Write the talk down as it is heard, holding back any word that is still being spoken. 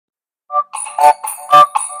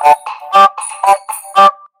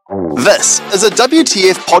This is a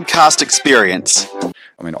WTF podcast experience.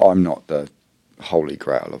 I mean, I'm not the holy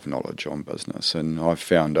grail of knowledge on business, and I've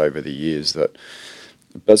found over the years that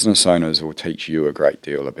business owners will teach you a great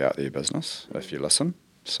deal about their business if you listen.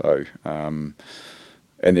 So, and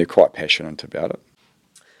they're quite passionate about it.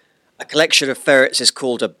 A collection of ferrets is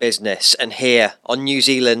called a business, and here on New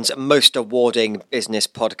Zealand's most awarding business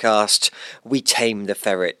podcast, we tame the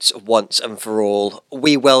ferrets once and for all.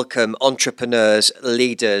 We welcome entrepreneurs,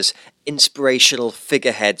 leaders, inspirational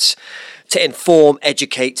figureheads to inform,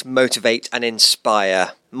 educate, motivate and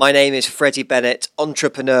inspire. My name is Freddie Bennett,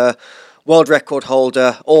 entrepreneur, world record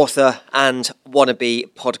holder, author and wannabe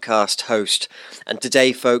podcast host. And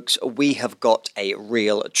today, folks, we have got a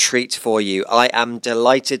real treat for you. I am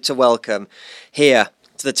delighted to welcome here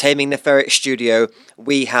to the Taming the Ferret studio,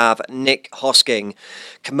 we have Nick Hosking,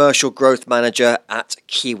 Commercial Growth Manager at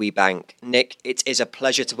Kiwi Bank. Nick, it is a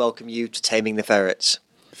pleasure to welcome you to Taming the Ferrets.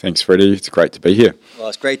 Thanks, Freddie. It's great to be here. Well,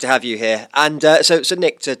 it's great to have you here. And so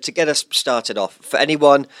Nick, to get us started off, for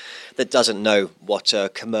anyone that doesn't know what a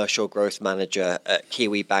commercial growth manager at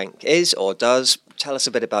Kiwi Bank is or does, tell us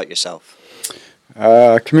a bit about yourself.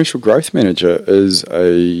 Commercial growth manager is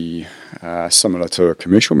a similar to a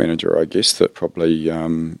commercial manager, I guess, that probably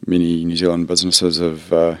many New Zealand businesses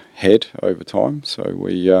have had over time. So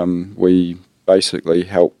we basically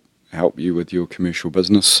help you with your commercial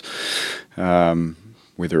business.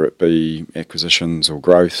 Whether it be acquisitions or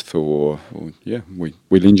growth we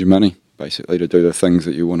lend you money basically to do the things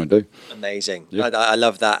that you want to do. Amazing. Yep. I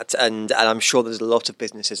love that. And I'm sure there's a lot of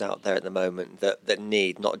businesses out there at the moment that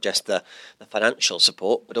need not just the financial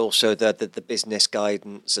support, but also the business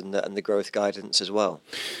guidance and the growth guidance as well.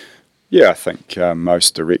 Yeah, I think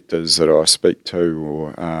most directors that I speak to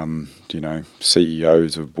or,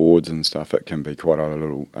 CEOs of boards and stuff, it can be quite a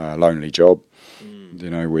little lonely job,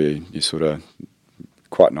 where you sort of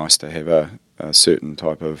quite nice to have a certain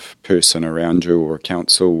type of person around you or a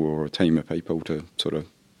council or a team of people to sort of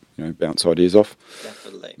bounce ideas off.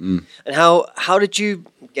 Definitely. And how did you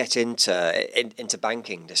get into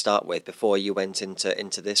banking to start with before you went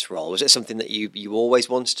into this role? Was it something that you always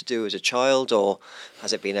wanted to do as a child, or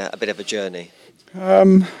has it been a bit of a journey?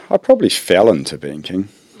 I probably fell into banking,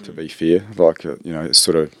 to be fair. It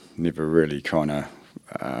sort of never really kind of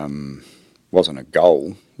wasn't a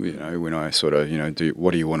goal. When I sort of,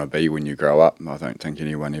 what do you want to be when you grow up? I don't think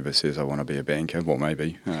anyone ever says I want to be a banker. Well,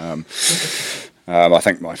 maybe. I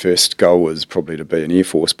think my first goal was probably to be an Air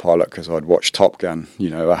Force pilot because I'd watched Top Gun,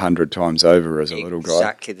 100 times over as a little guy.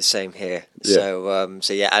 Exactly the same here. Yeah.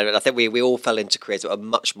 So I think we all fell into careers that are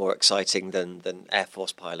much more exciting than Air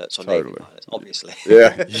Force pilots or Navy pilots, obviously.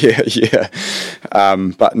 Yeah.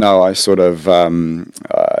 But no, I sort of, I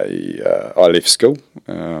left school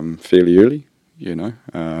fairly early. Went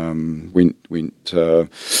to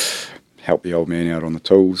help the old man out on the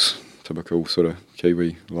tools, typical sort of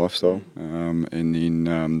Kiwi lifestyle, and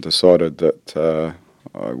then decided that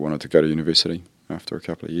I wanted to go to university after a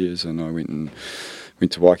couple of years, and I went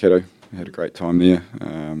to Waikato, had a great time there,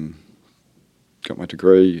 got my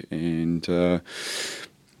degree, and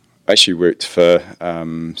actually worked for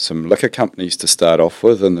some liquor companies to start off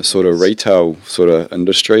with in the sort of retail sort of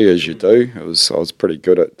industry, as you do. I was pretty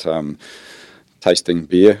good at tasting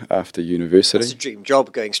beer after university. That's a dream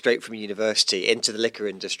job, going straight from university into the liquor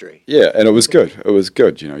industry. Yeah, and it was good.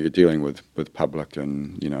 You're dealing with public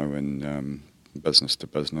and, and business to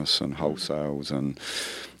business and wholesales, and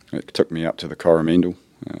it took me up to the Coromandel.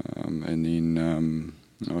 And then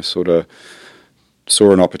I sort of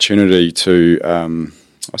saw an opportunity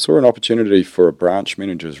for a branch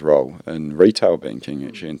manager's role in retail banking,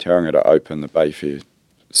 actually, in Tauranga, to open the Bayfair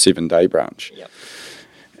 7-day branch. Yep.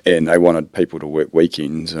 And they wanted people to work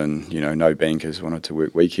weekends, and no bankers wanted to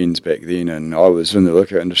work weekends back then. And I was in the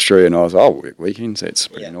liquor industry, and I was, work weekends, that's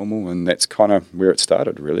pretty normal. And that's kind of where it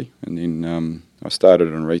started, really. And then I started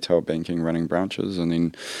in retail banking, running branches, and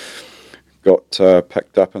then got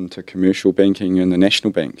picked up into commercial banking in the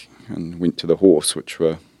National Bank, and went to the Horse, which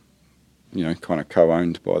were, kind of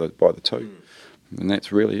co-owned by the two. And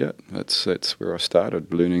that's really it. That's where I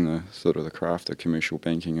started learning the sort of the craft of commercial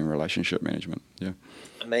banking and relationship management. Yeah.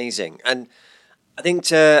 Amazing. And I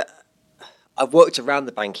think I've worked around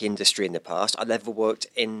the banking industry in the past. I've never worked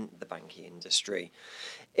in the banking industry.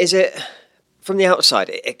 Is it, from the outside,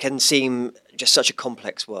 it can seem just such a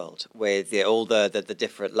complex world with all the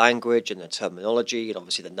different language and the terminology and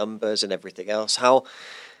obviously the numbers and everything else. How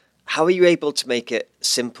are you able to make it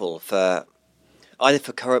simple for either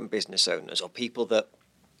for current business owners or people that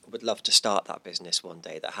would love to start that business one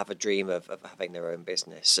day, that have a dream of having their own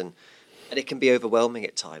business? And And it can be overwhelming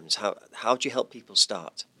at times. How do you help people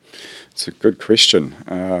start? It's a good question.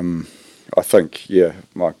 I think,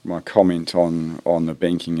 my comment on the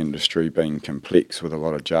banking industry being complex with a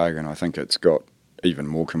lot of jargon, I think it's got even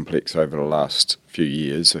more complex over the last few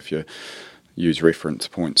years. If you use reference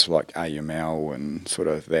points like AML and sort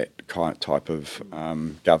of that kind of type of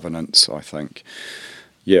governance, I think,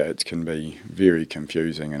 it can be very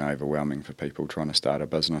confusing and overwhelming for people trying to start a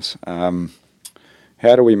business.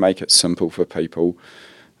 How do we make it simple for people?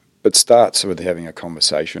 It starts with having a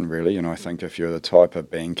conversation, really, and I think if you're the type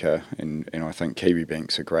of banker, and I think Kiwi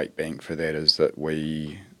Bank's a great bank for that, is that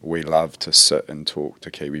we love to sit and talk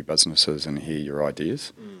to Kiwi businesses and hear your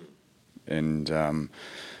ideas. And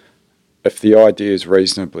if the idea is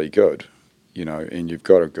reasonably good, and you've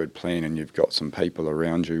got a good plan and you've got some people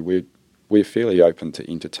around you, we're fairly open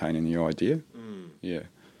to entertaining the idea. Yeah.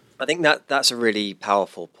 I think that's a really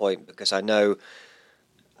powerful point, because I know,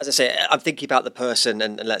 as I say, I'm thinking about the person,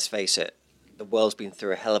 and let's face it, the world's been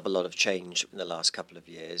through a hell of a lot of change in the last couple of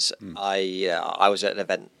years. I was at an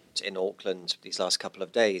event in Auckland these last couple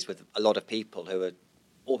of days with a lot of people who are,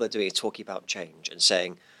 all they're doing is talking about change and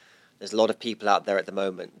saying there's a lot of people out there at the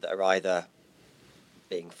moment that are either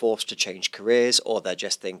being forced to change careers, or they're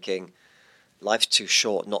just thinking life's too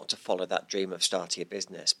short not to follow that dream of starting a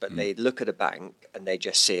business. But they look at a bank and they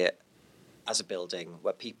just see it as a building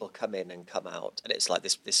where people come in and come out, and it's like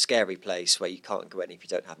this scary place where you can't go in if you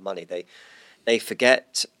don't have money. They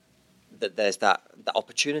forget that there's that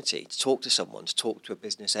opportunity to talk to someone, to talk to a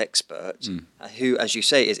business expert who, as you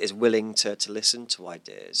say, is willing to listen to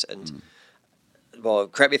ideas. And well,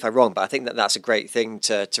 correct me if I'm wrong, but I think that's a great thing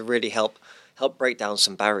to really help break down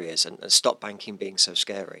some barriers and stop banking being so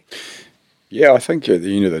scary. Yeah, I think at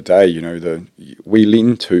the end of the day, we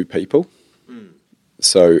lend to people.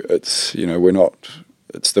 So it's,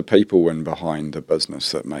 it's the people in behind the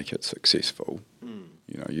business that make it successful.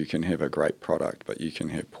 You can have a great product, but you can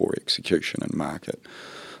have poor execution and market,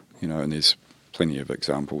 and there's plenty of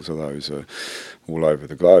examples of those all over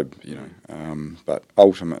the globe, But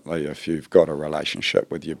ultimately, if you've got a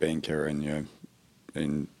relationship with your banker and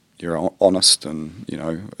you're honest and,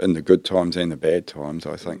 in the good times and the bad times,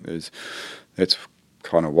 I think that's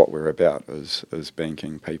kind of what we're about is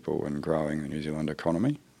banking people and growing the New Zealand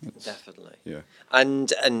economy. Definitely. Yeah.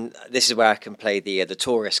 And this is where I can play the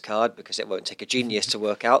tourist card, because it won't take a genius to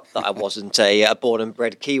work out that I wasn't a born and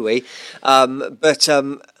bred Kiwi. But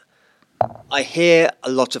I hear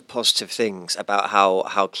a lot of positive things about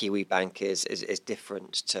how Kiwi Bank is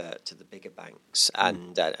different to the bigger banks,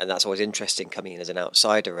 and that's always interesting coming in as an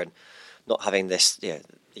outsider and not having this, the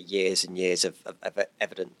years and years of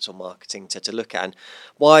evidence or marketing to look at. And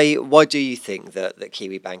why do you think that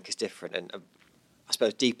Kiwi Bank is different? And I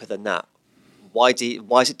suppose deeper than that, why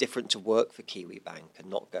is it different to work for Kiwi Bank and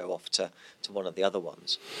not go off to one of the other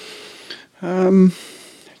ones?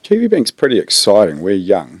 Kiwi Bank's pretty exciting. We're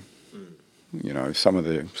young. Some of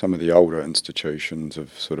the older institutions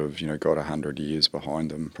have sort of got 100 years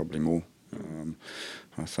behind them, probably more.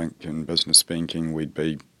 I think in business banking we'd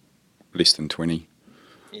be less than 20.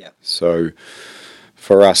 Yeah. So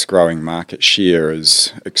for us, growing market share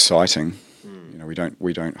is exciting.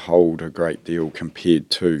 We don't hold a great deal compared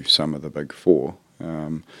to some of the big four,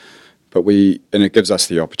 but it gives us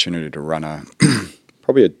the opportunity to run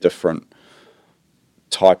probably a different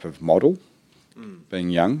type of model, being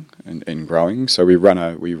young and growing. So we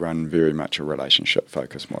run very much a relationship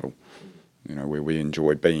focused model, where we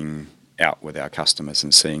enjoy being out with our customers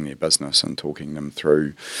and seeing their business and talking them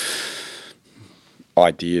through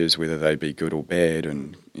ideas, whether they be good or bad,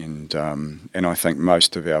 and I think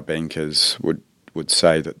most of our bankers would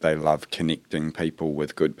say that they love connecting people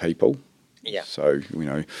with good people. Yeah. So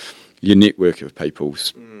your network of people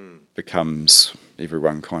becomes,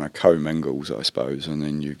 everyone kind of co-mingles, I suppose, and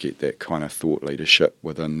then you get that kind of thought leadership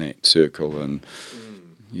within that circle, and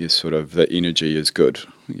sort of the energy is good,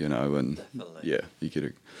 and Definitely. yeah, you get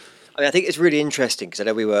a. I think it's really interesting, because I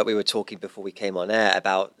know we were talking before we came on air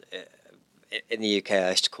about in the UK, I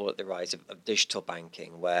used to call it the rise of digital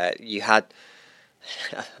banking, where you had,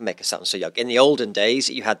 make it sound so young, in the olden days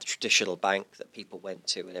you had the traditional bank that people went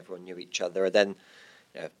to and everyone knew each other, and then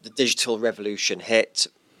the digital revolution hit.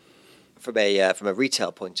 From a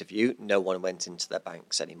retail point of view, no one went into their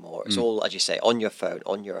banks anymore. It's all, as you say, on your phone,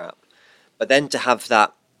 on your app. But then to have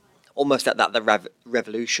that, almost that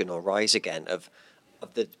revolution or rise again of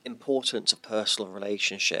the importance of personal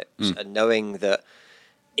relationships, and knowing that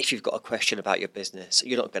if you've got a question about your business,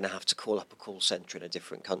 you're not going to have to call up a call center in a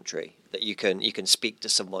different country. That you can speak to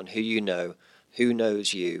someone who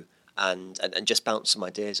knows you, and just bounce some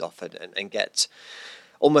ideas off and get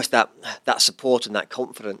almost that support and that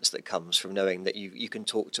confidence that comes from knowing that you can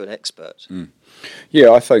talk to an expert.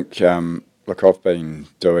 Yeah, I think, look, I've been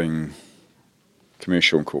doing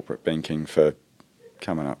commercial and corporate banking for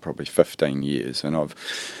coming up probably 15 years, and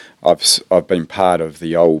I've been part of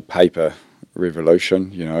the old paper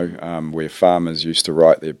revolution, where farmers used to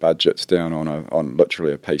write their budgets down on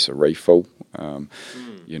literally a piece of refill,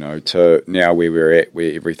 to now where we're at,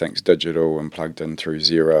 where everything's digital and plugged in through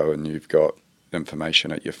Xero, and you've got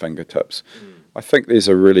information at your fingertips. I think there's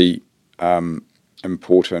a really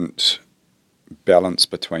important balance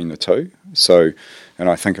between the two. So, and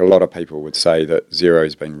I think a lot of people would say that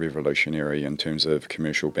Xero's been revolutionary in terms of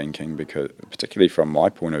commercial banking, because particularly from my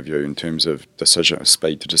point of view, in terms of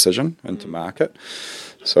speed to decision into market.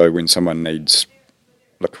 So when someone needs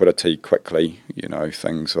liquidity quickly,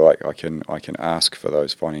 things like I can ask for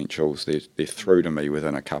those financials, they're through to me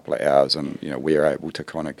within a couple of hours, and we're able to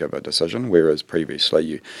kind of give a decision. Whereas previously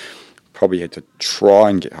you probably had to try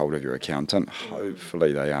and get hold of your accountant.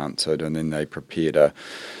 Hopefully they answered, and then they prepared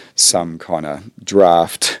some kind of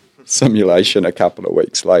draft simulation a couple of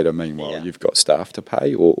weeks later. Meanwhile, you've got staff to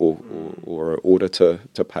pay or an order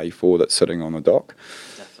to pay for that's sitting on the dock.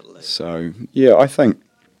 Definitely. So yeah, I think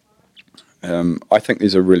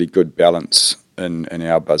there's a really good balance in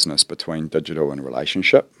our business between digital and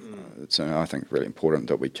relationship. It's I think really important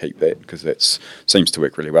that we keep that, because that seems to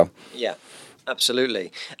work really well. Yeah.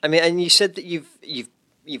 Absolutely. I mean, and you said that you've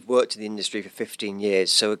worked in the industry for 15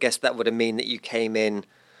 years, so I guess that would have mean that you came in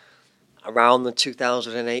around the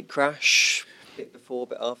 2008 crash, a bit before, a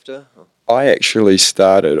bit after? I actually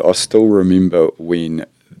started, I still remember when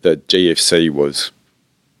the GFC was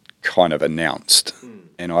kind of announced,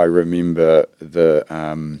 and I remember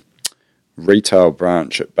the retail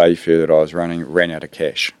branch at Bayfair that I was running ran out of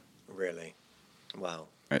cash. Really? Wow.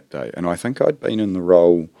 That day. And I think I'd been in the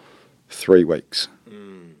role 3 weeks.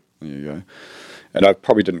 There you go. And I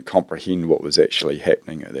probably didn't comprehend what was actually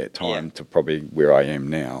happening at that time to probably where I am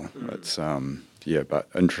now. It's but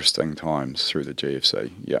interesting times through the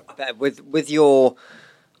GFC. Yeah. I bet with your,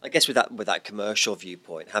 I guess with that commercial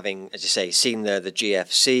viewpoint, having, as you say, seen the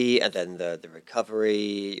GFC and then the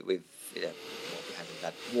recovery, we've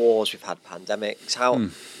had wars, we've had pandemics. How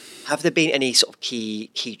have there been any sort of key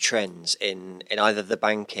trends in either the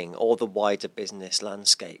banking or the wider business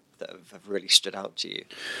landscape that have really stood out to you?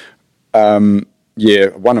 Yeah,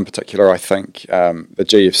 one in particular, I think the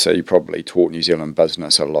GFC probably taught New Zealand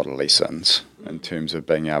business a lot of lessons in terms of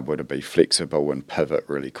being able to be flexible and pivot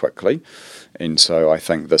really quickly. And so I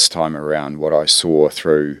think this time around, what I saw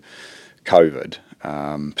through COVID,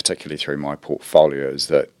 particularly through my portfolio, is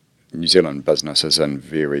that New Zealand business is in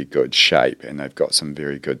very good shape, and they've got some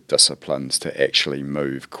very good disciplines to actually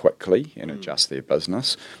move quickly and adjust their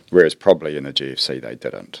business, whereas probably in the GFC they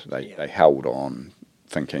didn't. They held on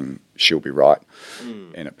thinking she'll be right,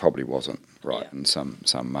 and it probably wasn't right in some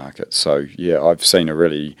markets. So yeah, I've seen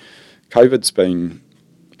COVID's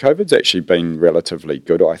actually been relatively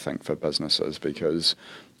good, I think, for businesses, because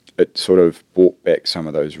it sort of brought back some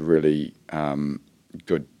of those really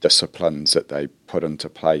good disciplines that they put into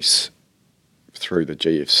place through the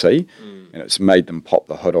GFC, and it's made them pop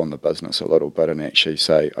the hood on the business a little bit and actually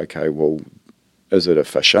say, okay, well, is it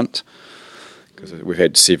efficient? Because we've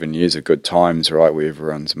had 7 years of good times, right, where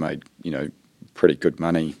everyone's made, pretty good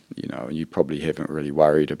money, and you probably haven't really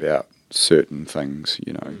worried about certain things,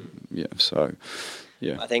 so,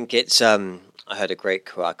 yeah. I think it's, I heard a great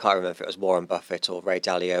quote, I can't remember if it was Warren Buffett or Ray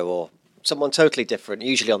Dalio or someone totally different.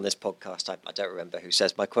 Usually on this podcast, I don't remember who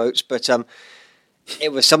says my quotes, but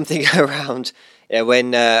it was something around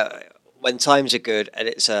when times are good and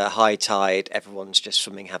it's a high tide, everyone's just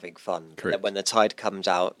swimming, having fun. Correct. And when the tide comes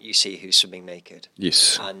out, you see who's swimming naked.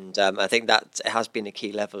 Yes. And I think that it has been a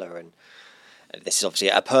key leveler. And this is obviously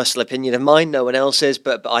a personal opinion of mine, no one else's,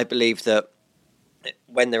 but I believe that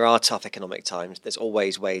when there are tough economic times, there's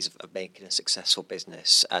always ways of making a successful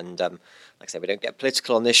business. And like I say, we don't get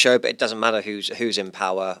political on this show, but it doesn't matter who's in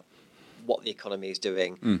power, what the economy is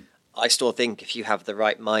doing. I still think if you have the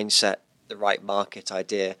right mindset, the right market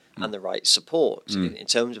idea, and the right support in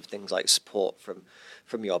terms of things like support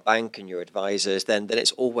from your bank and your advisors, then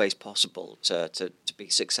it's always possible to be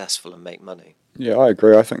successful and make money. Yeah, I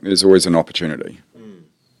agree. I think there's always an opportunity.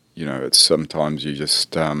 It's sometimes you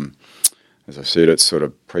just, as I said, it's sort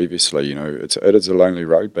of previously, it is a lonely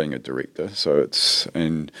road being a director. So it's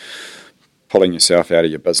pulling yourself out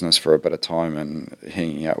of your business for a bit of time and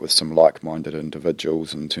hanging out with some like-minded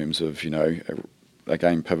individuals in terms of,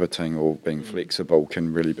 again, pivoting or being flexible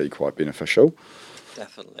can really be quite beneficial.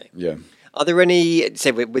 Definitely. Yeah. Are there any,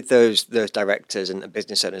 say, with those directors and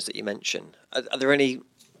business owners that you mentioned, are there any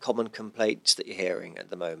common complaints that you're hearing at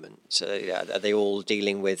the moment? So, yeah, are they all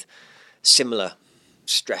dealing with similar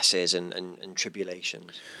stresses and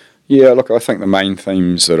tribulations? Yeah, look, I think the main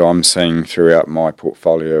themes that I'm seeing throughout my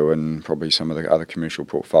portfolio and probably some of the other commercial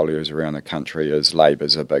portfolios around the country is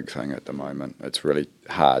labour's a big thing at the moment. It's really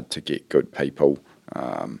hard to get good people,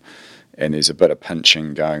 and there's a bit of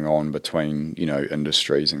pinching going on between,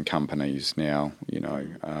 industries and companies now,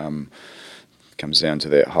 comes down to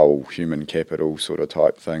that whole human capital sort of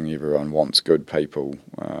type thing. Everyone wants good people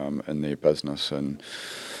in their business, and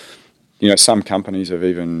some companies have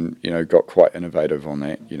even, got quite innovative on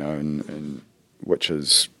that, and which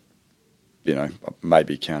is,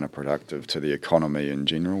 maybe counterproductive to the economy in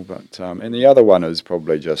general. But and the other one is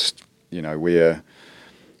probably just, we're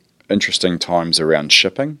interesting times around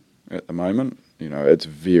shipping at the moment.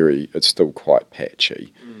 It's still quite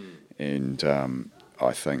patchy, and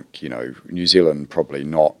I think, New Zealand probably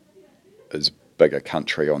not as big a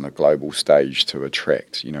country on the global stage to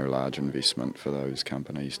attract, large investment for those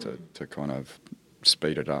companies to kind of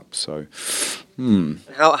speed it up. So,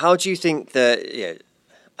 How do you think that?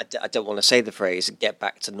 I don't want to say the phrase "get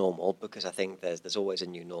back to normal" because I think there's always a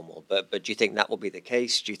new normal. But do you think that will be the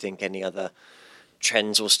case? Do you think any other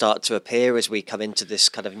trends will start to appear as we come into this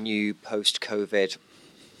kind of new post-COVID,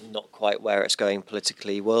 not quite where it's going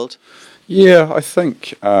politically world? Yeah, I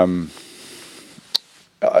think.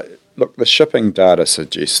 Look, the shipping data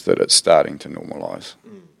suggests that it's starting to normalise.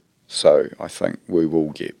 So I think we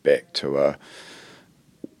will get back to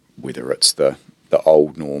whether it's the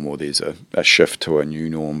old norm or there's a shift to a new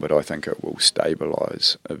norm, but I think it will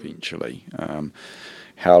stabilise eventually.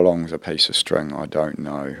 How long's a piece of string? I don't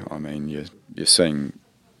know. I mean, you're seeing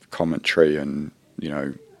commentary in,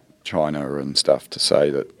 China and stuff to say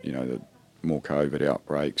that, the more COVID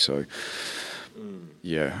outbreaks. So,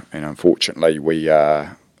 yeah, and unfortunately we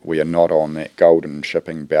are not on that golden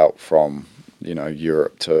shipping belt from,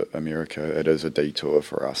 Europe to America. It is a detour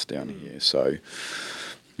for us down here. So,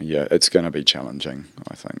 yeah, it's going to be challenging,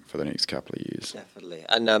 I think, for the next couple of years. Definitely.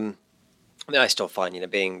 And I still find,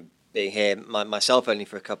 being here myself only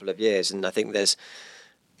for a couple of years, and I think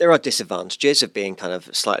there are disadvantages of being kind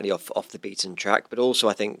of slightly off the beaten track, but also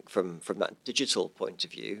I think from that digital point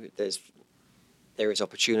of view, there is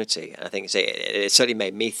opportunity. And I think it certainly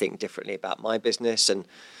made me think differently about my business, and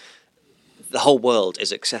the whole world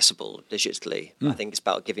is accessible digitally. I think it's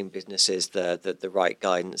about giving businesses the right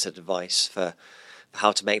guidance and advice for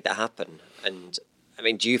how to make that happen. And I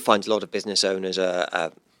mean, do you find a lot of business owners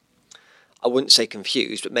are I wouldn't say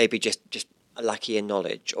confused, but maybe just lacking in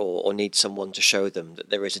knowledge or need someone to show them that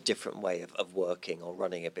there is a different way of working or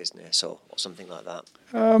running a business or something like that?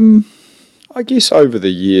 I guess over the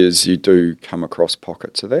years you do come across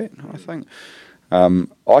pockets of that, I think.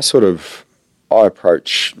 I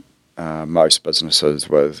approach most businesses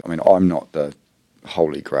with, I'm not the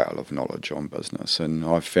holy grail of knowledge on business, and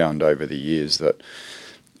I've found over the years that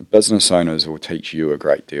business owners will teach you a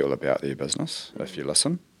great deal about their business if you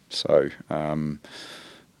listen. So, and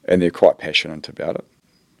they're quite passionate about it.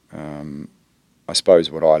 I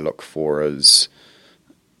suppose what I look for is,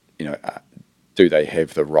 do they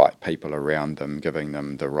have the right people around them giving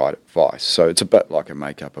them the right advice? So it's a bit like a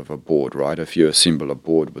makeup of a board, right? If you assemble a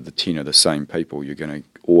board with the 10 of the same people, you're going to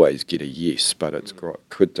always get a yes, but it's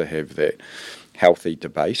good to have that healthy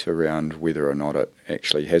debate around whether or not it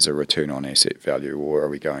actually has a return on asset value, or are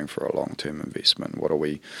we going for a long-term investment? What are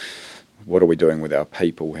we doing with our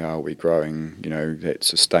people? How are we growing, that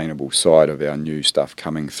sustainable side of our new stuff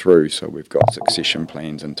coming through? So we've got succession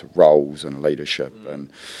plans into roles and leadership and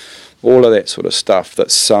all of that sort of stuff that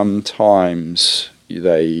sometimes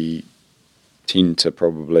they tend to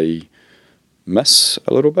probably miss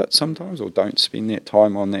a little bit sometimes, or don't spend that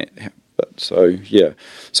time on that bit. So, yeah.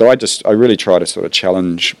 So I really try to sort of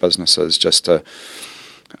challenge businesses just to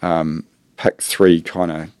pick three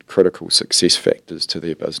kind of critical success factors to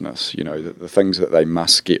their business, the things that they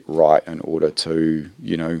must get right in order to,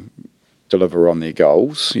 deliver on their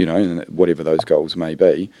goals, whatever those goals may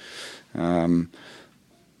be,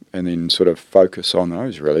 and then sort of focus on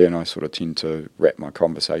those really. And I sort of tend to wrap my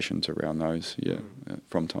conversations around those,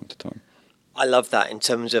 from time to time. I love that in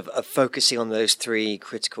terms of focusing on those three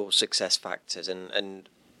critical success factors. And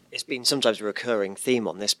it's been sometimes a recurring theme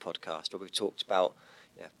on this podcast where we've talked about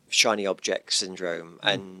shiny object syndrome.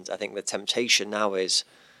 And I think the temptation now is,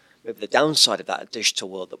 maybe the downside of that digital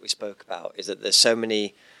world that we spoke about, is that there's so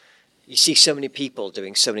many you see so many people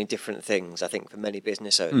doing so many different things. I think for many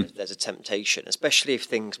business owners, there's a temptation, especially if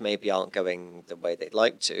things maybe aren't going the way they'd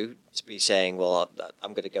like to be saying, well,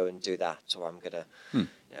 I'm going to go and do that, or I'm going to,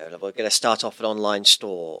 we're going to start off an online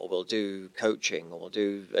store, or we'll do coaching, or we'll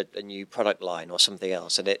do a new product line or something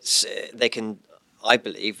else. And they can, I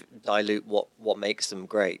believe, dilute what makes them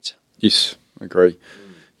great. Yes, I agree.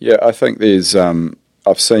 Yeah, I think there's,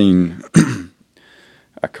 I've seen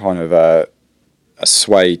a kind of a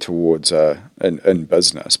sway towards in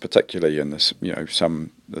business, particularly in this,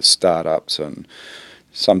 some the startups and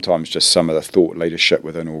sometimes just some of the thought leadership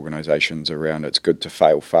within organisations around it's good to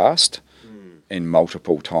fail fast and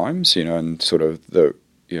multiple times, and sort of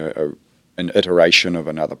an iteration of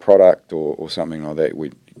another product or something like that.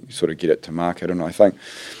 We sort of get it to market, and I think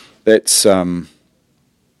that's there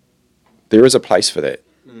is a place for that.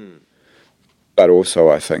 But also,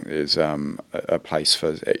 I think there's a place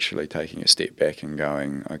for actually taking a step back and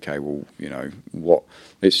going, okay, well,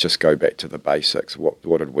 let's just go back to the basics.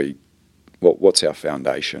 What's our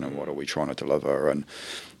foundation, and what are we trying to deliver? And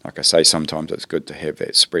like I say, sometimes it's good to have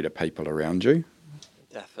that spread of people around you.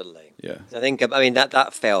 Definitely. Yeah. I think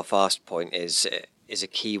that fail fast point is a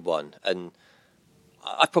key one, and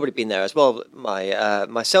I've probably been there as well.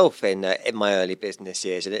 Myself in my early business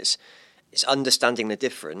years, and it's understanding the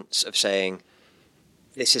difference of saying,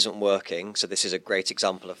 this isn't working, so this is a great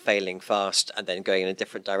example of failing fast and then going in a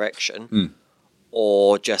different direction,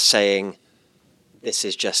 or just saying, this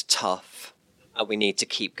is just tough and we need to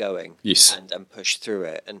keep going. Yes. and push through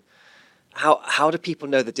it. And how do people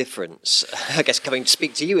know the difference? I guess coming to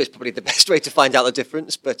speak to you is probably the best way to find out the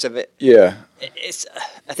difference, but it's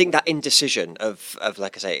I think that indecision of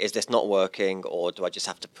like I say, is this not working, or do I just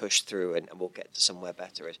have to push through and we'll get to somewhere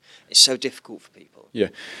better? It's so difficult for people.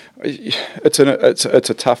 Yeah, it's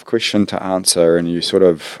a tough question to answer, and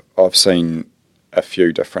I've seen a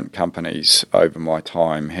few different companies over my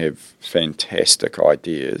time have fantastic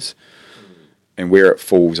ideas, and where it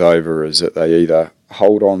falls over is that they either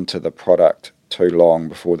hold on to the product too long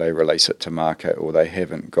before they release it to market, or they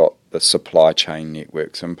haven't got the supply chain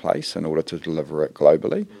networks in place in order to deliver it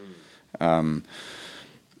globally.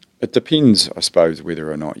 It depends, I suppose, whether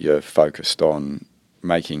or not you're focused on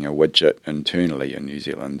making a widget internally in New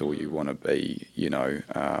Zealand, or you want to be,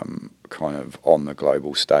 kind of on the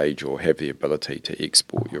global stage, or have the ability to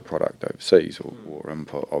export your product overseas or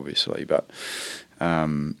import, obviously. But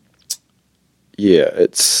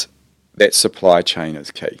it's that supply chain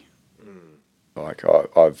is key. Like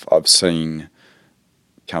I've seen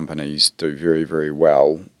companies do very, very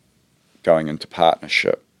well going into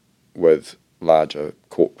partnership with larger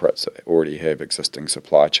corporates that already have existing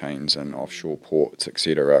supply chains and offshore ports,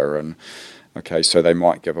 etc. And okay, so they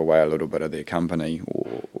might give away a little bit of their company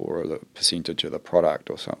or a percentage of the product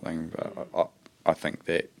or something, but I think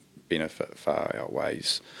that benefit far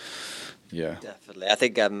outweighs. Yeah, definitely. I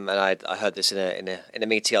think, and I heard this in a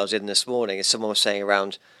meeting I was in this morning. As someone was saying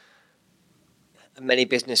around, many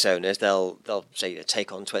business owners, they'll say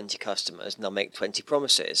take on 20 customers and they'll make 20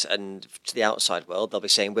 promises, and to the outside world they'll be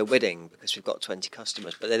saying we're winning because we've got 20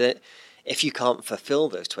 customers, but they don't. If you can't fulfill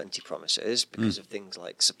those 20 promises because of things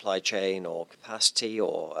like supply chain or capacity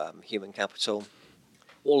or human capital,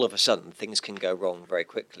 all of a sudden things can go wrong very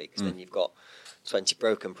quickly, because then you've got 20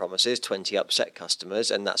 broken promises, 20 upset customers,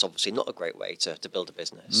 and that's obviously not a great way to build a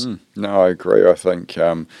business. No, I agree. I think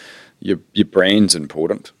your brand's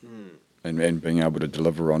important, and being able to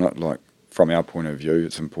deliver on it. Like from our point of view,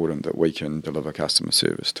 it's important that we can deliver customer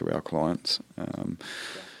service to our clients.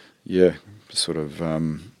 It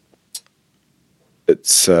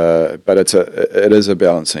is a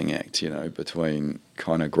balancing act, between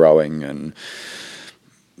kind of growing and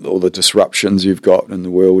all the disruptions you've got in the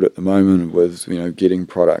world at the moment with, getting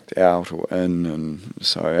product out or in, and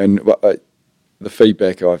so. And the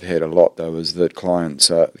feedback I've had a lot though is that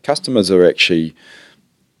customers are actually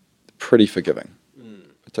pretty forgiving,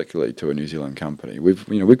 particularly to a New Zealand company.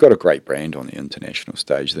 We've got a great brand on the international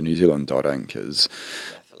stage. The New Zealand Inc. is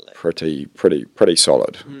pretty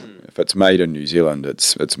solid. If it's made in New Zealand,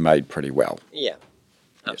 it's made pretty well. Yeah,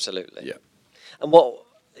 absolutely. Yeah. And what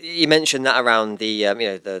you mentioned that around the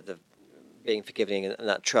the being forgiving and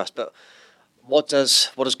that trust, but what does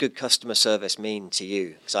good customer service mean to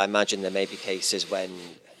you? Because I imagine there may be cases when,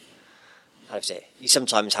 you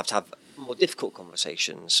sometimes have to have more difficult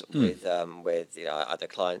conversations with either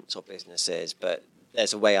clients or businesses, but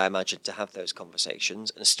there's a way, I imagine, to have those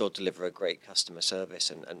conversations and still deliver a great customer service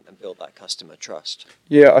and build that customer trust.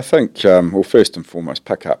 Yeah, I think, well, first and foremost,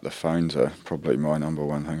 pick up the phones are probably my number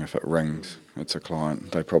one thing. If it rings, it's a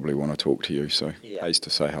client. They probably want to talk to you, so pays to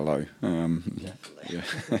say hello. Definitely.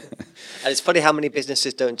 And it's funny how many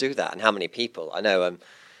businesses don't do that and how many people. I know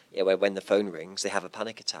when the phone rings, they have a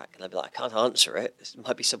panic attack. And they'll be like, I can't answer it. It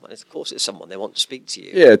might be someone. Of course it's someone. They want to speak to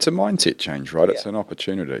you. Yeah, it's a mindset change, right? It's an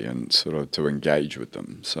opportunity and sort of to engage with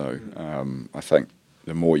them. So I think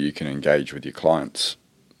the more you can engage with your clients,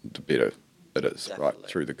 the better it is, right?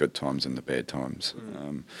 Through the good times and the bad times.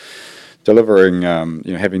 Delivering,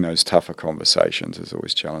 having those tougher conversations is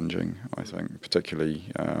always challenging, I think,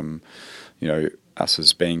 particularly, us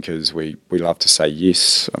as bankers, we love to say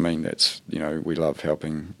yes. I mean, that's, we love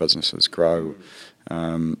helping businesses grow.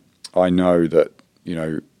 I know that,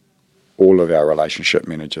 all of our relationship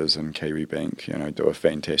managers in Kiwi Bank, do a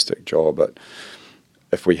fantastic job. But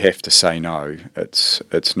if we have to say no,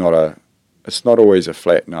 it's not always a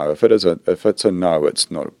flat no. If it's a no,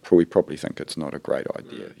 it's not. We probably think it's not a great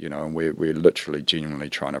idea, And we're literally genuinely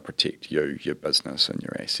trying to protect you, your business, and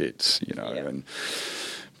your assets,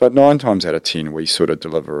 But 9 times out of 10, we sort of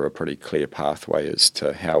deliver a pretty clear pathway as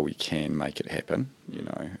to how we can make it happen,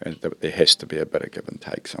 And there has to be a bit of give and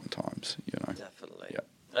take sometimes, Definitely. Yeah.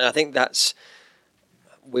 And I think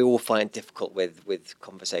we all find difficult with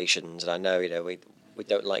conversations. And I know, we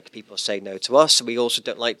don't like people say no to us. And we also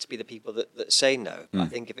don't like to be the people that say no. But I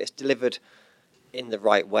think if it's delivered in the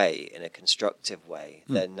right way, in a constructive way,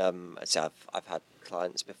 then I've had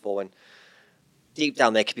clients before and deep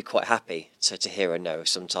down they could be quite happy to hear a no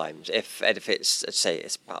sometimes if it's, let's say,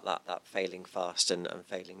 it's about that failing fast and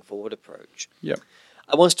failing forward approach. Yeah.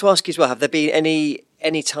 I wanted to ask you as well, have there been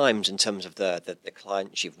any times in terms of the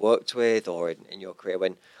clients you've worked with or in your career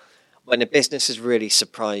when a business has really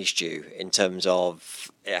surprised you in terms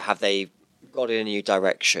of have they got in a new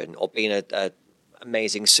direction or been a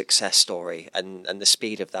amazing success story and the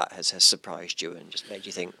speed of that has surprised you and just made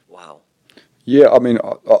you think, wow? Yeah, I mean,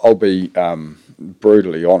 I'll be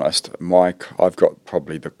brutally honest. I've got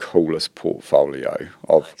probably the coolest portfolio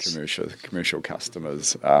of commercial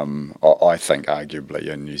customers. I think arguably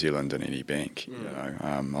in New Zealand in any bank.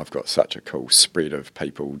 I've got such a cool spread of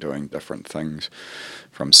people doing different things,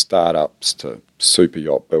 from startups to super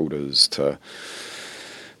yacht builders to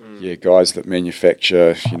guys that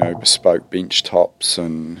manufacture bespoke bench tops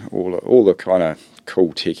and all the kind of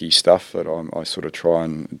cool techie stuff that I sort of try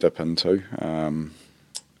and dip into.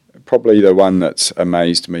 Probably the one that's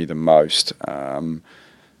amazed me the most, I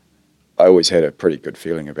always had a pretty good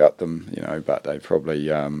feeling about them, but they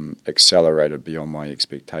probably accelerated beyond my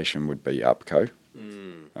expectation, would be Upco.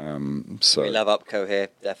 We love Upco here,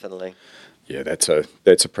 definitely. Yeah, that's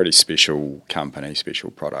a pretty special company,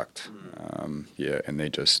 special product. And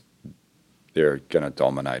they're going to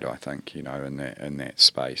dominate, I think, in that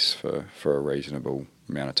space for a reasonable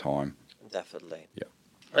amount of time. Definitely. Yeah.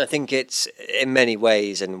 I think it's in many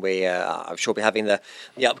ways, and I'm sure we'll be having the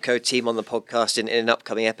Upco team on the podcast in an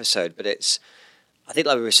upcoming episode. But I think,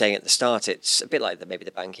 like we were saying at the start, it's a bit like maybe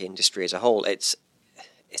the banking industry as a whole. It's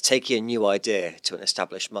taking a new idea to an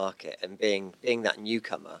established market, and being that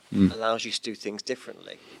newcomer allows you to do things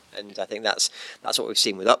differently. And I think that's what we've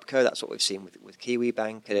seen with Upco. That's what we've seen with Kiwi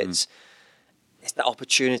Bank, and it's that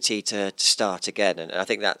opportunity to start again. And I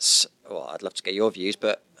think I'd love to get your views,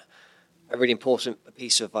 but a really important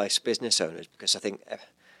piece of advice for business owners, because I think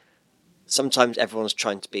sometimes everyone's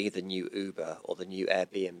trying to be the new Uber or the new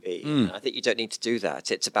Airbnb. And I think you don't need to do that.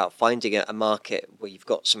 It's about finding a market where you've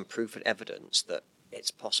got some proof and evidence that it's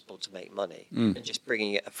possible to make money, and just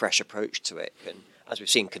bringing a fresh approach to it, and as we've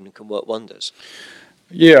seen, can work wonders.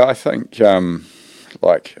 Yeah, I think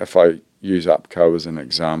if I use Upco as an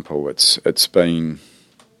example, it's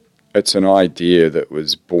an idea that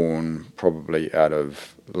was born probably out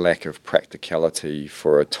of lack of practicality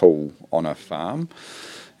for a tool on a farm,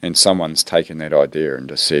 and someone's taken that idea and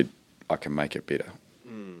just said, I can make it better.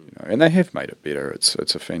 And they have made it better.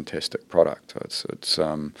 It's a fantastic product. It's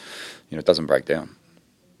it doesn't break down.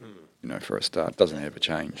 For a start, it doesn't have a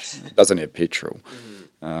change. It doesn't have petrol.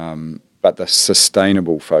 But the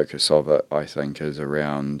sustainable focus of it, I think, is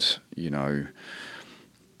around,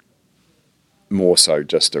 more so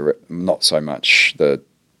just not so much the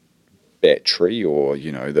battery or,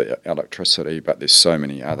 the electricity, but there's so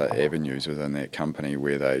many other avenues within that company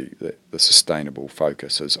where the sustainable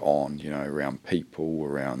focus is on, around people,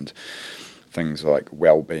 around things like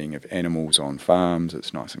well-being of animals on farms.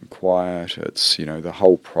 It's nice and quiet. It's, the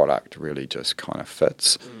whole product really just kind of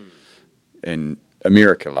fits. And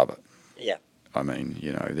America love it. Yeah. I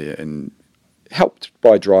mean, helped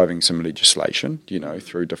by driving some legislation,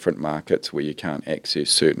 through different markets where you can't access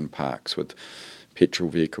certain parks with petrol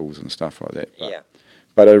vehicles and stuff like that.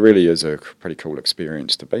 But it really is a pretty cool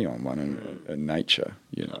experience to be on one in nature,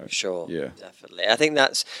 I'm sure, Yeah. definitely. I think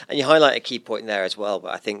and you highlight a key point there as well,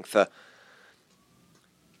 but I think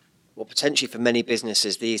potentially for many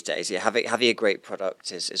businesses these days, having a great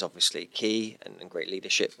product is obviously key and great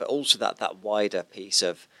leadership, but also that wider piece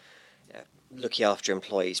of looking after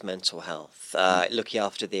employees' mental health, looking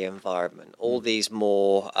after the environment, all these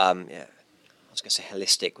more, I was going to say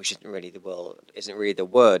holistic, which isn't really the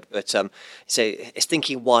word, but so it's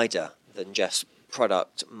thinking wider than just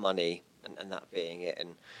product, money, and that being it.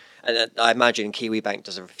 And I imagine KiwiBank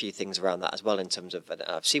does a few things around that as well in terms of, and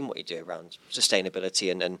I've seen what you do around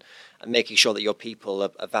sustainability and making sure that your people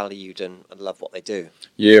are valued and love what they do.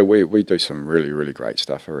 Yeah, we do some really, really great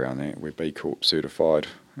stuff around that. We're B Corp certified.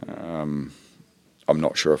 I'm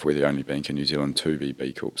not sure if we're the only bank in New Zealand to be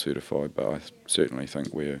B Corp certified, but I certainly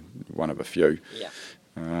think we're one of a few. Yeah.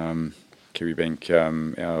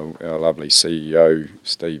 KiwiBank, our lovely CEO,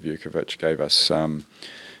 Steve Vukovic, gave us, and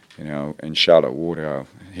Charlotte Ward, our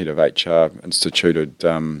head of HR, instituted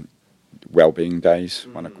wellbeing days,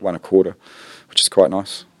 one a quarter, which is quite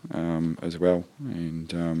nice as well.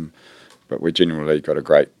 And but we generally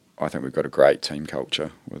I think we've got a great team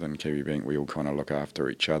culture within KiwiBank. We all kind of look after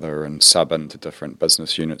each other and sub into different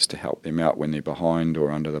business units to help them out when they're behind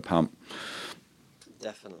or under the pump.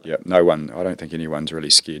 Definitely. Yeah, I don't think anyone's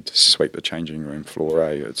really scared to sweep the changing room floor,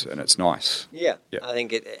 and it's nice. Yeah. I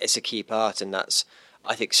think it's a key part, and that's,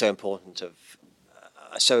 I think, so important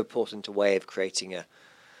a way of creating a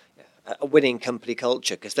winning company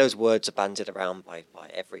culture, because those words are bandied around by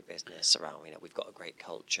every business around. We've got a great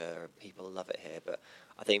culture, people love it here, but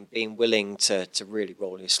I think being willing to really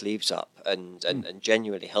roll your sleeves up and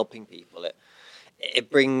genuinely helping people, it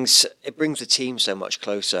brings the team so much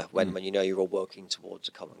closer when you're all working towards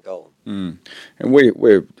a common goal. And I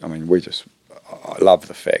love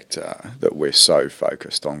the fact that we're so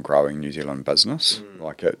focused on growing New Zealand business.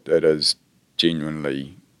 Like it is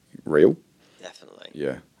genuinely real. Definitely.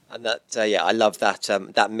 Yeah. And that, I love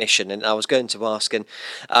that mission. And I was going to ask, and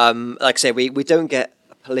like I say, we don't get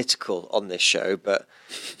political on this show, but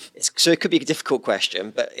so it could be a difficult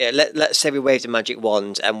question. But let's say we waved a magic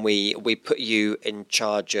wand and we put you in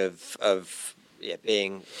charge of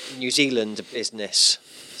being New Zealand business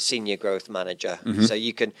senior growth manager. Mm-hmm. So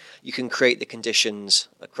you can create the conditions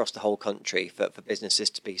across the whole country for businesses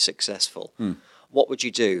to be successful. What would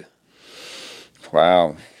you do?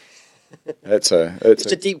 Wow. It's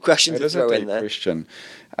a deep question to throw in there. Question.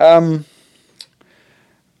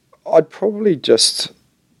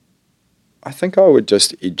 I think I would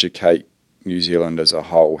just educate New Zealand as a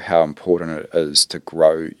whole how important it is to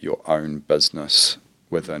grow your own business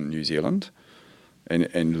within New Zealand,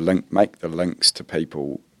 and make the links to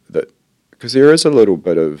people because there is a little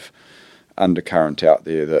bit of undercurrent out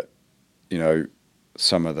there that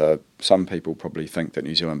some people probably think that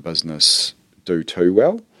New Zealand business do too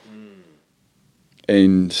well.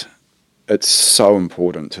 And it's so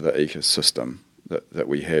important to the ecosystem that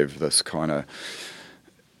we have this kind of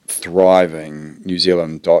thriving New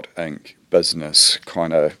Zealand Inc. business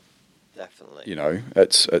kind of. Definitely. I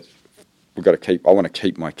want to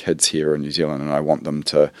keep my kids here in New Zealand, and I want them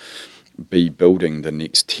to be building the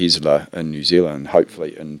next Tesla in New Zealand,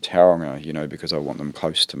 hopefully in Tauranga, because I want them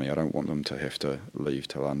close to me. I don't want them to have to leave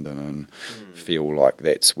to London and feel like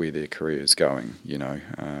that's where their career is going,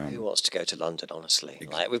 Who wants to go to London, honestly?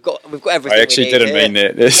 Like we've got everything. I actually didn't mean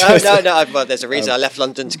that. No. Well, there's a reason I left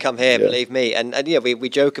London to come here, believe me. And we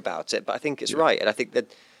joke about it, but I think it's right. And I think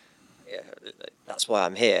that that's why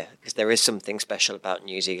I'm here, because there is something special about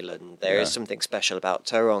New Zealand. There is something special about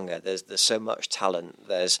Tauranga. There's so much talent.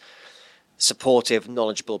 There's supportive,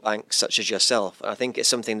 knowledgeable banks such as yourself. And I think it's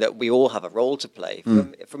something that we all have a role to play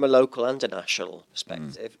from a local and a national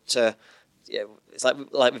perspective. It's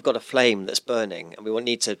like we've got a flame that's burning, and we will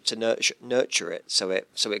need to nurture it so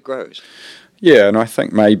it grows. Yeah, and I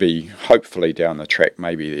think hopefully down the track,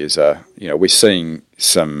 maybe there's we're seeing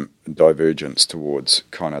some divergence towards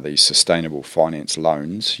kind of these sustainable finance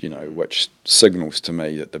loans, which signals to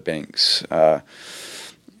me that the banks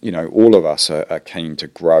all of us are keen to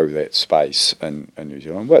grow that space in New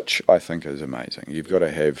Zealand, which I think is amazing. You've got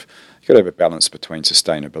to have a balance between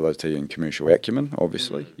sustainability and commercial acumen,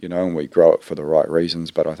 obviously, and we grow it for the right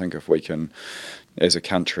reasons. But I think if we can, as a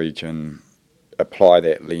country, can apply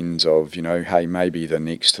that lens of, hey, maybe the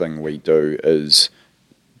next thing we do is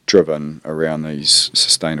driven around these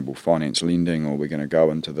sustainable finance lending, or we're going to go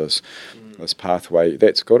into this pathway,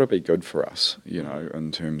 that's got to be good for us,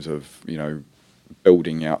 in terms of,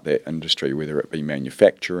 building out that industry, whether it be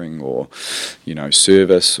manufacturing or,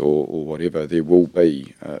 service or whatever, there will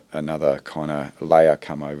be another kind of layer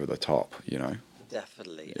come over the top,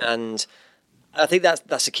 Definitely. Yeah. And I think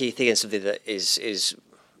that's a key thing, and something that is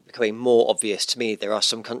becoming more obvious to me. There are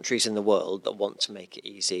some countries in the world that want to make it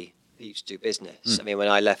easy for you to do business. I mean, when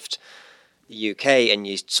I left the UK and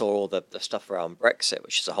you saw all the stuff around Brexit,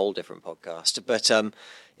 which is a whole different podcast, but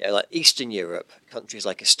like Eastern Europe, countries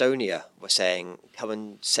like Estonia were saying, come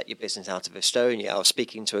and set your business out of Estonia. I was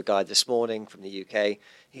speaking to a guy this morning from the UK.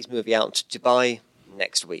 He's moving out to Dubai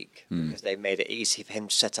next week because they've made it easy for him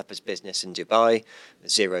to set up his business in Dubai,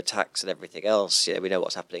 zero tax and everything else. We know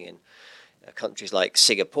what's happening in countries like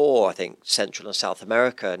Singapore, I think Central and South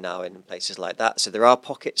America now, in places like that. So there are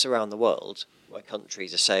pockets around the world where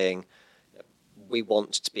countries are saying, we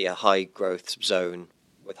want to be a high growth zone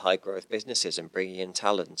with high growth businesses and bringing in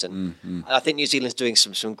talent. And I think New Zealand's doing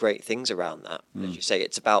some great things around that. As you say,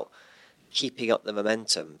 it's about keeping up the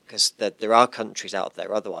momentum, because there are countries out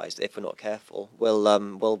there otherwise that, if we're not careful,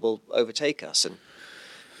 will overtake us. And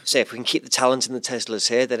say, if we can keep the talent in the Teslas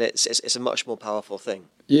here, then it's a much more powerful thing.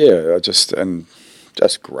 Yeah, just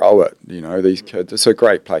grow it. These kids, it's a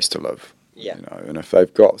great place to live. Yeah. And if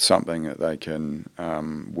they've got something that they can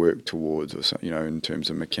work towards, or in terms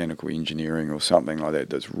of mechanical engineering or something like that,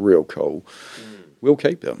 that's real cool, we'll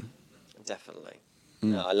keep them. Definitely.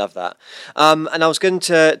 No, I love that. And I was going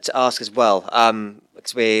to ask as well,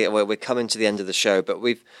 because we're coming to the end of the show, but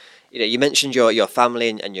you mentioned your family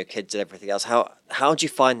and your kids and everything else. How do you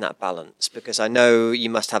find that balance? Because I know you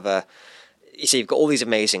must have you've got all these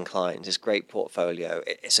amazing clients, this great portfolio.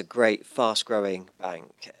 It's a great, fast-growing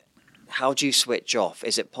bank. How do you switch off?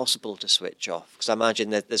 Is it possible to switch off? Because I imagine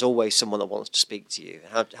that there's always someone that wants to speak to you.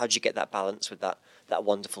 How do you get that balance with that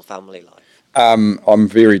wonderful family life? I'm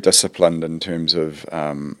very disciplined in terms of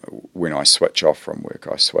when I switch off from work,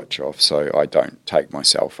 I switch off. So I don't take my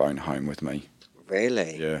cell phone home with me.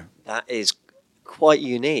 Really? Yeah. That is quite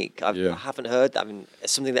unique. I haven't heard that. I mean,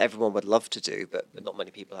 it's something that everyone would love to do, but not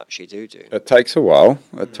many people actually do. It takes a while.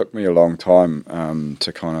 It took me a long time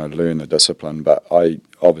to kind of learn the discipline, but I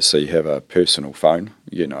obviously have a personal phone,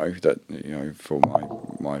 for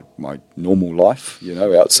my normal life,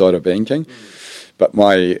 outside of banking. But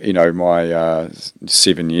my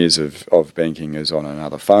 7 years of banking is on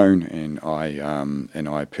another phone, and I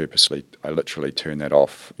literally turn that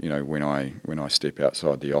off, when I step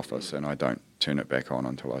outside the office, and I don't turn it back on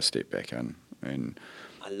until I step back in. And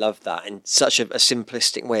I love that, and such a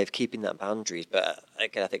simplistic way of keeping that boundaries. But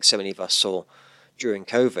again, I think so many of us saw during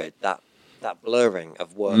COVID that blurring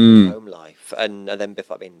of work and home life, and then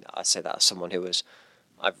I say that as someone who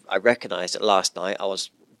I recognised it last night. I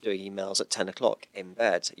was doing emails at 10 o'clock in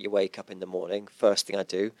bed. You wake up in the morning, first thing I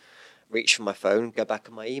do, reach for my phone, go back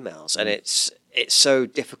on my emails. And it's so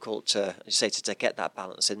difficult to get that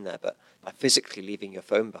balance in there. But by physically leaving your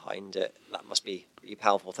phone behind, that must be a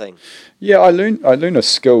powerful thing. Yeah, I learned a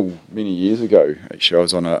skill many years ago. Actually, I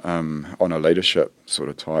was on a leadership sort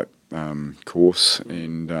of type course,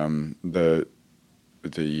 and the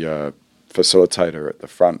facilitator at the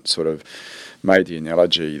front sort of made the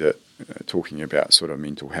analogy that, talking about sort of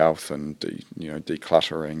mental health and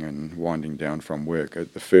decluttering and winding down from work,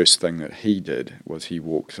 the first thing that he did was he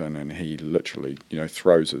walks in and he literally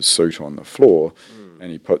throws his suit on the floor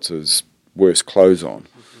and he puts his worst clothes on,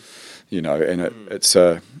 and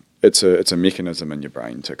it's a mechanism in your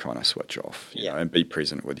brain to kind of switch off, and be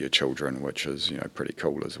present with your children, which is pretty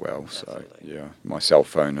cool as well. Definitely. So my cell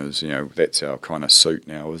phone is that's our kind of suit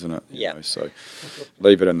now, isn't it? So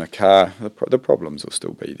leave it in the car, the problems will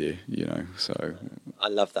still be there. So I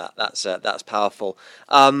love that. That's powerful.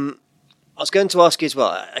 I was going to ask you as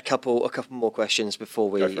well a couple more questions before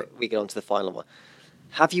we get on to the final one.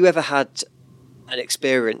 Have you ever had an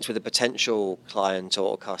experience with a potential client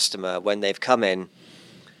or customer when they've come in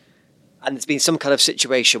and there's been some kind of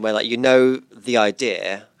situation where, the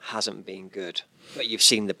idea hasn't been good, but you've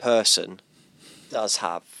seen the person does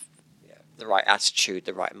have the right attitude,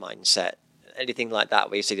 the right mindset, anything like that,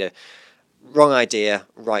 where you see the wrong idea,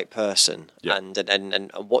 right person,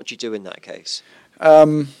 and what do you do in that case?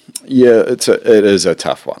 It is a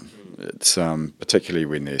tough one. It's particularly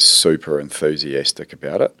when they're super enthusiastic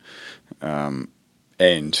about it,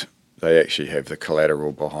 and they actually have the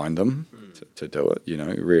collateral behind them to do it.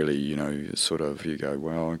 Really, sort of you go,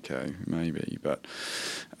 well, okay, maybe, but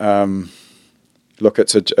look,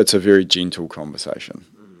 it's a very gentle conversation,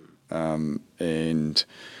 and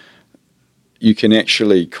you can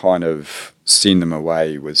actually kind of send them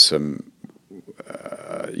away with some,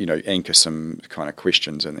 anchor some kind of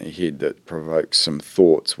questions in their head that provoke some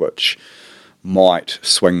thoughts, which might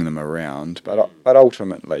swing them around. But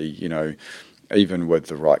ultimately, even with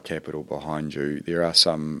the right capital behind you, there are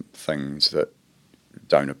some things that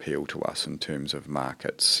don't appeal to us in terms of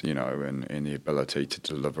markets, and the ability to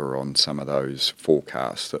deliver on some of those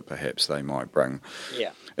forecasts that perhaps they might bring.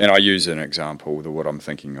 Yeah. And I use an example, what I'm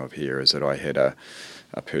thinking of here is that I had a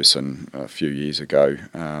person a few years ago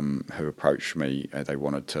who approached me. They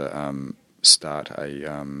wanted to start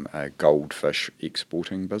a goldfish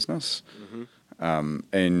exporting business.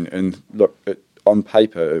 And look, on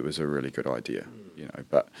paper it was a really good idea,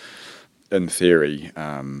 but in theory,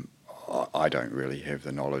 I don't really have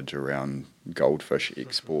the knowledge around goldfish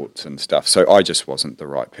exports and stuff, so I just wasn't the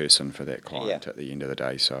right person for that client at the end of the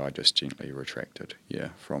day. So I just gently retracted,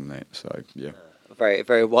 from that. So very,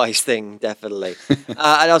 very wise thing, definitely. And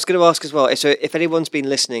I was going to ask as well. So if anyone's been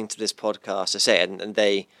listening to this podcast, I say, and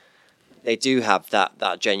they do have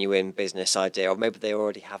that genuine business idea, or maybe they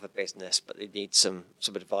already have a business, but they need some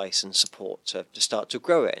advice and support to start to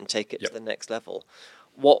grow it and take it to the next level.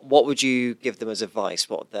 What would you give them as advice?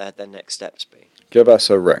 What would their next steps be? Give us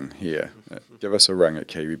a ring here. Give us a ring at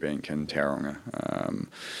Kiwibank in Tauranga.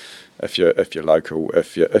 If you're local,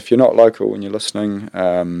 if you're not local and you're listening,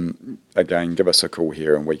 again, give us a call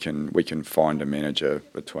here, and we can find a manager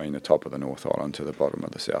between the top of the North Island to the bottom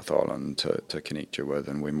of the South Island to connect you with,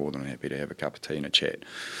 and we're more than happy to have a cup of tea and a chat.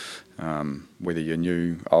 Whether you're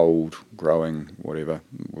new, old, growing, whatever,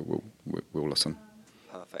 we'll listen.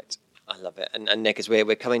 Perfect. I love it. And Nick, as we're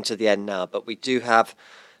coming to the end now, but we do have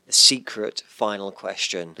the secret final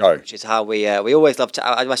question, which is how we always love to.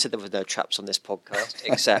 I said there was no traps on this podcast,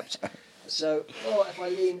 except. So, if I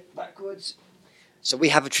lean backwards. So we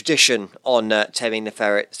have a tradition on Taming the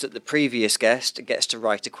Ferrets that the previous guest gets to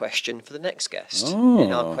write a question for the next guest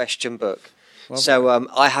in our question book. Lovely. So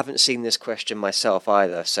I haven't seen this question myself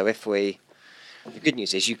either. So the good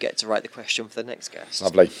news is you get to write the question for the next guest.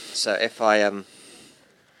 Lovely. So if I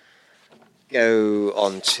go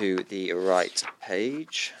on to the right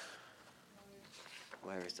page.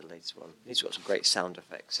 Where is the latest one? He's got some great sound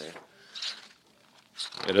effects here.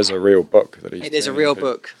 It is a real book that he's. It is a real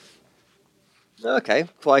book. Okay,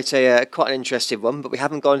 quite an interesting one, but we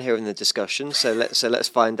haven't gone here in the discussion. So let's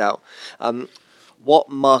find out. What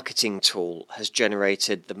marketing tool has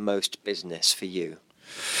generated the most business for you?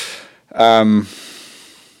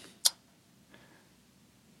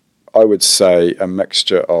 I would say a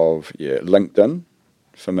mixture of LinkedIn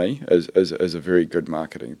for me is a very good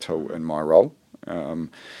marketing tool in my role, and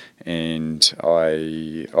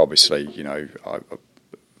I obviously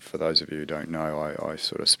for those of you who don't know, I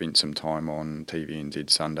sort of spent some time on TVNZ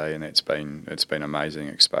Sunday, and it's been amazing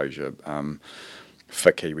exposure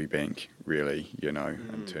for Kiwibank, really,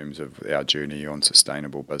 in terms of our journey on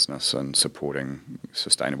sustainable business and supporting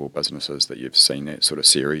sustainable businesses that you've seen that sort of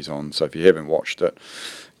series on. So if you haven't watched it,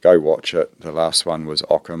 go watch it. The last one was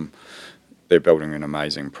Ockham. They're building an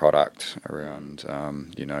amazing product around,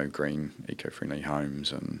 green, eco-friendly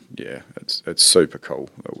homes, and it's super cool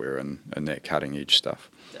that we're in that cutting edge stuff.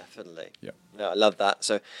 Definitely. Yeah. No, I love that.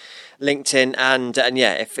 So, LinkedIn and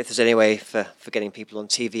if there's any way for getting people on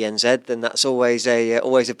TVNZ, then that's always a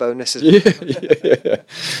bonus. Yeah.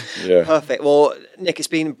 Perfect. Well, Nick, it's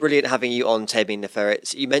been brilliant having you on Taming the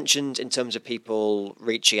Ferrets. You mentioned in terms of people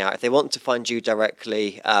reaching out, if they want to find you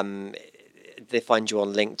directly, they find you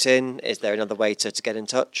on LinkedIn. Is there another way to get in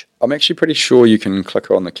touch? I'm actually pretty sure you can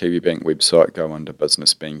click on the Kiwibank website, go under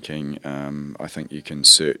business banking. I think you can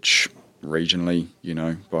search regionally,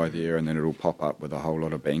 by there, and then it'll pop up with a whole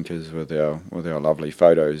lot of bankers with our lovely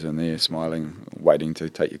photos in there, smiling, waiting to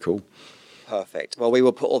take your call. Perfect. Well, we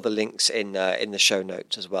will put all the links in the show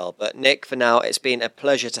notes as well. But Nick, for now, it's been a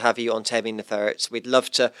pleasure to have you on Taming the Ferrets. We'd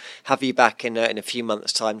love to have you back in a few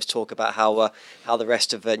months' time to talk about how the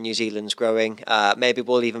rest of New Zealand's growing. Maybe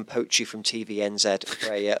we'll even poach you from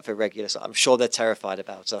TVNZ for regular. I'm sure they're terrified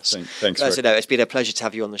about us. Thanks. So no, it's been a pleasure to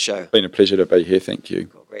have you on the show. It's been a pleasure to be here. Thank you.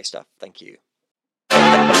 Cool, great stuff. Thank you.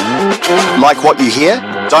 Like what you hear?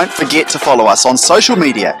 Don't forget to follow us on social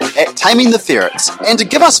media at Taming the Ferrets, and to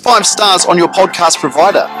give us 5 stars on your podcast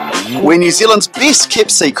provider. We're New Zealand's best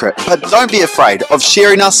kept secret, but don't be afraid of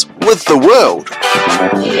sharing us with the world.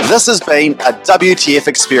 This has been a WTF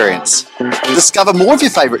experience. Discover more of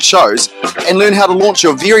your favourite shows and learn how to launch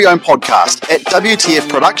your very own podcast at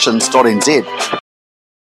wtfproductions.nz.